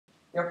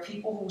There are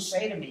people who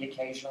say to me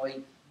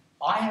occasionally,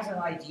 I have an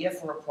idea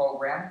for a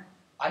program,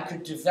 I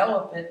could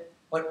develop it,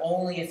 but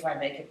only if I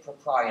make it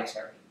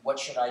proprietary. What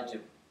should I do?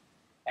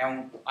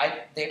 And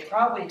they're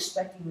probably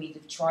expecting me to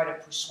try to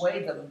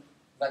persuade them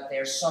that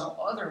there's some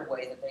other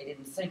way that they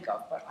didn't think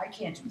of, but I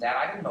can't do that.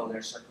 I don't know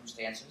their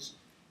circumstances.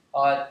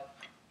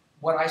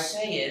 What I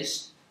say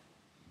is,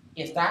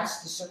 if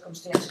that's the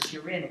circumstances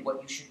you're in,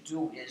 what you should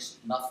do is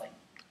nothing,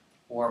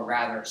 or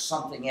rather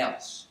something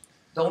else.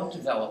 Don't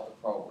develop the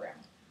program.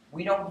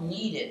 We don't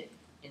need it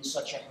in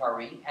such a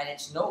hurry, and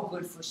it's no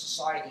good for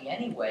society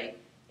anyway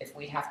if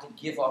we have to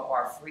give up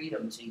our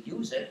freedom to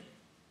use it.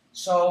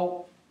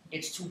 So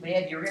it's too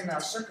bad you're in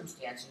those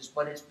circumstances,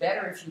 but it's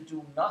better if you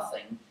do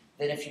nothing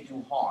than if you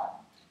do harm.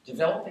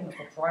 Developing a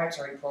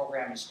proprietary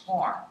program is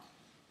harm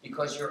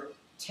because you're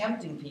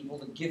tempting people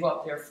to give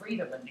up their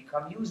freedom and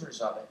become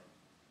users of it.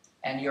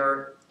 And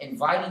you're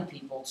inviting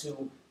people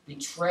to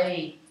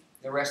betray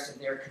the rest of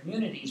their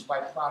communities by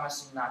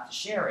promising not to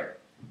share it.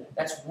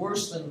 That's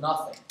worse than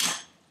nothing.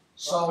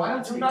 So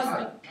well, do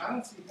nothing. I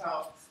don't see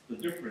the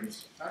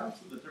difference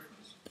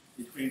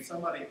between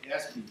somebody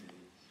asking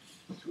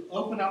me to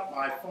open up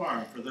my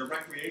farm for their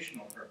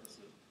recreational purposes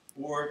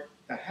or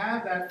to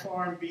have that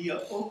farm be an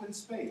open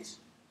space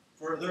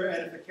for their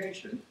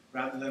edification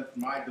rather than for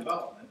my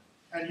development,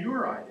 and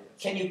your ideas.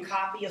 Can you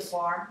copy a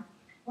farm?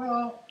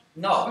 Well,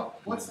 no.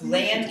 What's the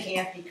land issue?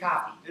 Can't be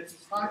copied. It's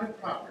private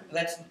property.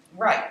 That's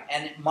right.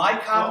 And my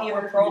copy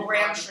of a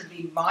program should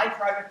be my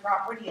private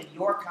property, and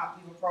your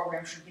copy of a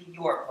program should be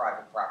your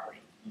private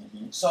property.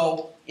 Mm-hmm.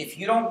 So if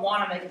you don't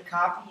want to make a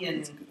copy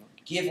and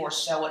give or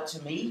sell it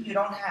to me, you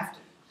don't have to.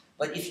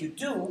 But if you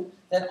do,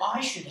 then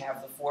I should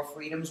have the 4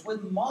 freedoms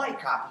with my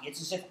copy.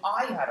 It's as if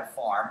I had a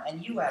farm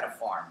and you had a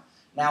farm.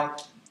 Now,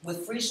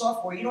 with free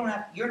software,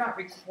 you're not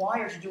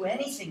required to do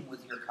anything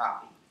with your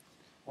copy.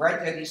 Right?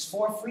 There are these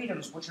 4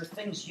 freedoms, which are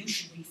things you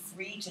should be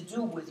free to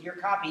do with your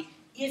copy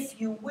if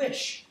you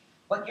wish.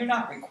 But you're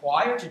not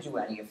required to do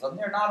any of them.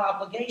 They're not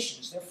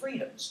obligations, they're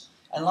freedoms.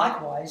 And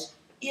likewise,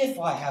 if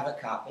I have a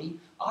copy,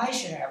 I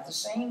should have the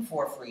same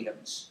 4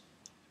 freedoms.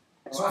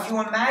 So if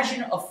you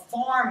imagine a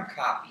farm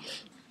copier,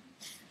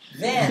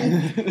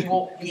 then you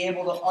will be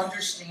able to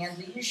understand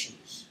the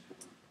issues.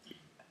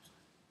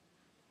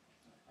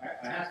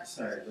 I have to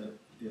say that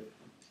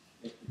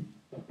if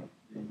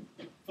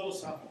the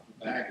philosophical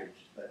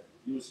baggage that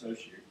you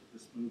associate with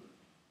this movement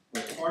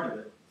was part of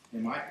it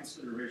in my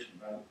consideration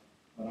about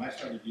when I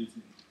started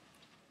using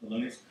the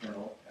Linux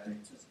kernel and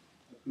its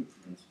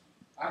accoutrements,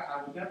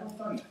 I would never have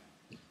done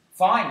that.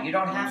 Fine, you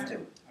don't have to.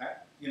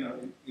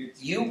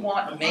 It's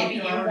maybe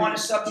you want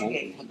to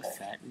subjugate people.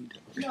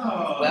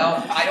 No.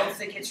 Well, I don't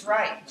think it's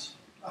right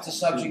to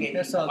subjugate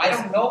people. I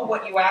don't know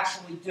what you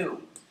actually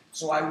do.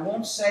 So I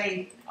won't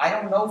say, I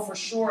don't know for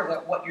sure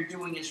that what you're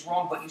doing is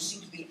wrong, but you seem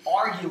to be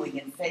arguing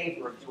in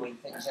favor of doing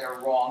things that are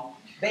wrong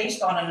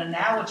based on an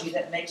analogy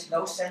that makes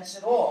no sense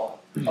at all.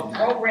 A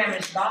program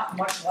is not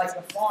much like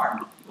a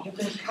farm. You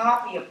can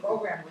copy a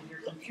program with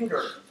your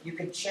computer. You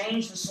can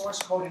change the source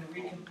code and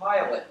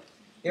recompile it.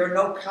 There are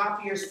no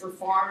copiers for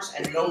farms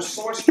and no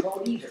source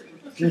code either.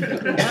 We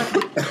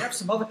have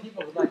some other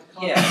people who'd like to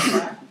comment.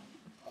 Yeah.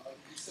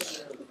 You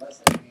said there were less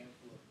than a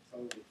handful of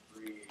totally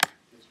free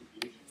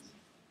distributions.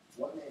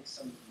 What makes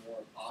some more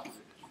popular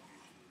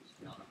distributions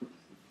not?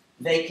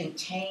 They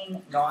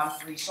contain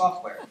non-free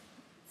software.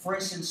 For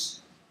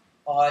instance,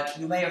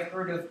 you may have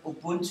heard of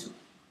Ubuntu.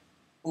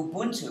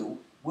 Ubuntu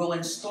will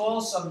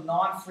install some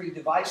non-free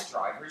device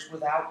drivers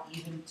without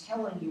even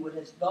telling you it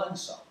has done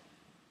so.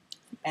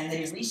 And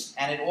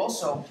it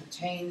also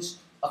contains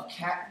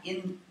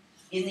in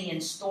the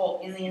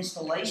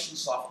installation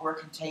software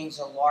contains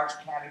a large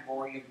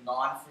category of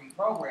non-free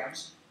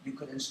programs you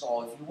could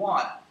install if you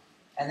want.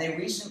 And they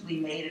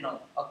recently made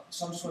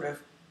some sort of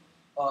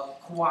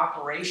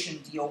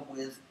cooperation deal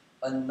with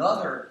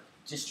another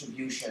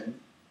distribution,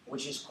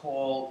 which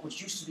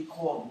used to be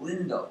called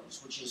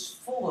Windows, which is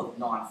full of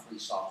non-free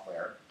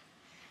software.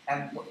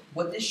 And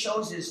what this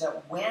shows is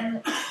that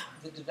when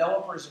the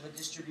developers of a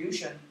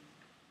distribution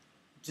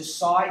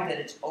decide that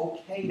it's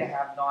okay to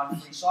have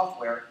non-free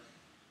software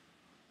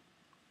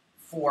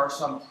for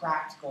some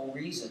practical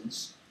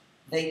reasons,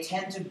 they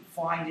tend to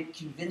find it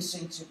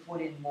convincing to put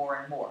in more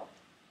and more.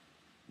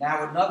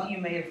 Now, another you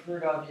may have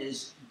heard of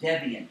is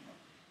Debian.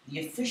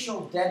 The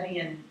official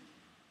Debian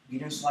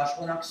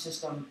Linux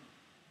system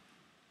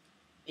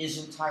is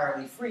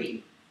entirely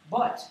free,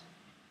 but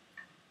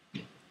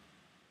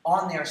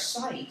on their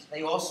site,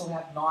 they also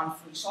have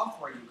non-free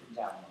software you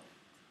can download.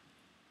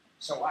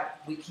 So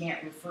we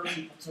can't refer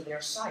people to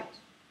their site.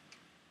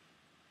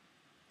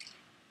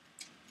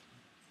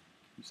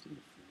 What's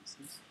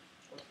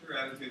your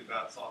attitude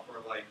about software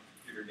like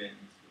computer games,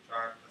 which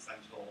aren't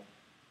essential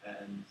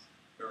and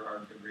there are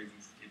good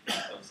reasons to keep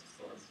them close to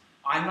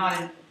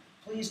source?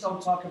 Please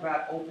don't talk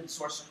about open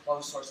source or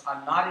closed source.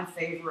 I'm not in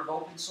favor of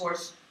open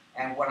source,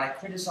 and what I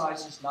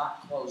criticize is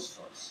not closed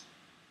source.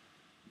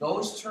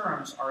 Those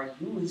terms are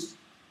used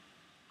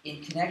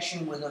in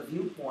connection with a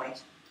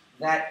viewpoint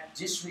that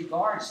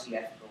disregards the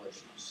ethical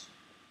issues.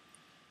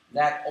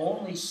 that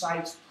only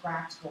cites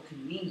practical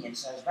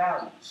convenience as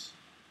values.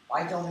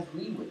 I don't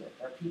agree with it.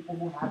 There are people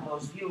who have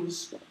those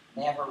views, and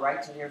they have a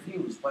right to their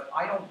views, but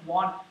I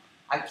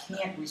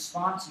can't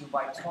respond to you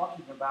by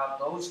talking about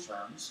those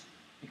terms,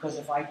 because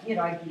if I did,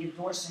 I'd be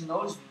endorsing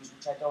those views,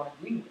 which I don't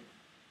agree with.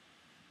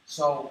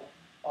 So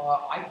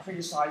I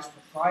criticize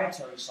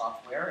proprietary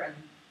software, and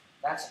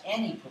that's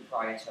any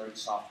proprietary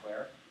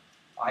software.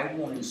 I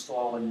won't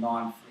install a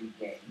non-free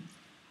game.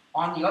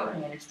 On the other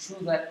hand, it's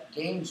true that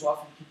games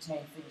often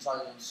contain things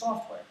other than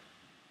software,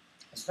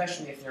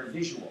 especially if they're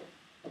visual.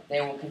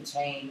 They will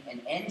contain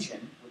an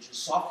engine, which is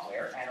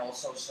software, and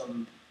also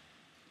some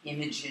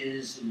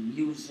images and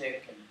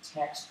music and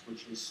text,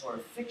 which is sort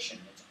of fiction,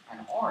 it's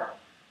an art,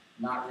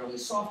 not really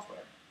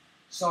software.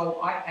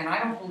 So I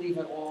don't believe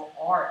that all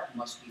art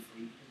must be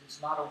free, because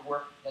it's not a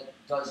work that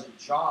does a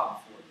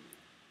job for you.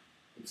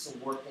 It's a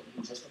work that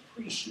you just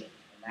appreciate,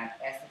 and that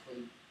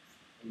ethically,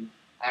 and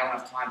I don't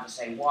have time to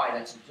say why,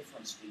 that's a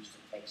different speech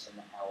that takes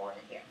an hour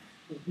and a half.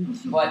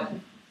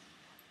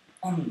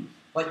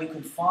 But you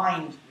can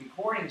find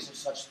recordings of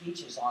such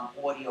speeches on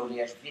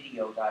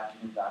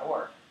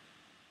audio-video.gnu.org.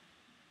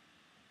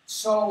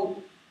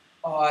 So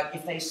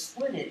if they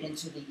split it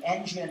into the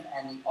engine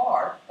and the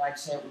art, I'd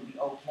say it would be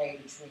okay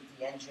to treat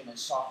the engine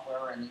as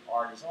software and the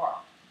art as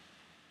art.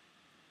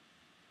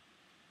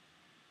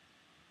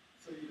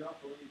 So you don't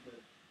believe that,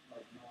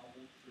 like,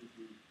 novels should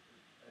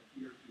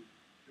adhere to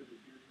the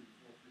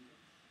four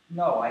freedoms?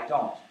 No, I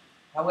don't.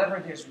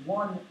 However, there's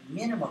one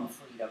minimum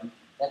freedom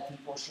that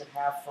people should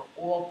have for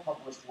all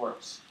published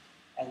works,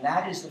 and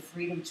that is the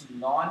freedom to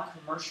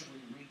non-commercially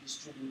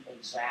redistribute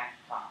exact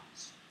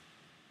copies.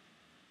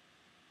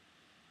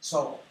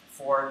 So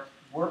for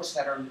works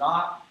that are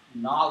not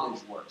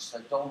knowledge works,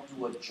 that don't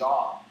do a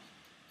job,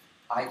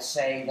 I'd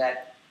say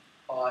that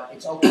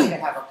it's okay to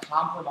have a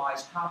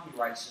compromised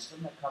copyright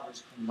system that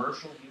covers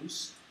commercial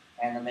use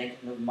and the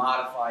making of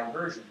modified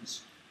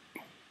versions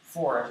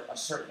for a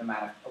certain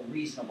amount of a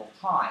reasonable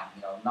time,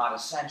 not a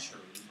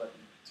century, but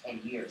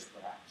 10 years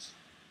perhaps.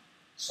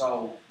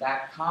 So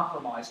that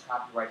compromised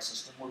copyright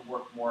system would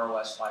work more or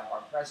less like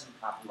our present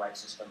copyright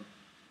system,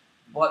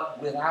 but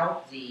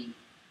without the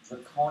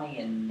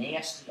draconian,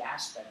 nasty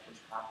aspect which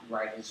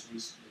copyright has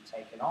recently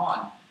taken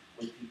on,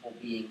 with people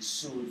being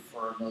sued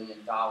for $1 million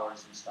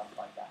and stuff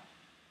like that.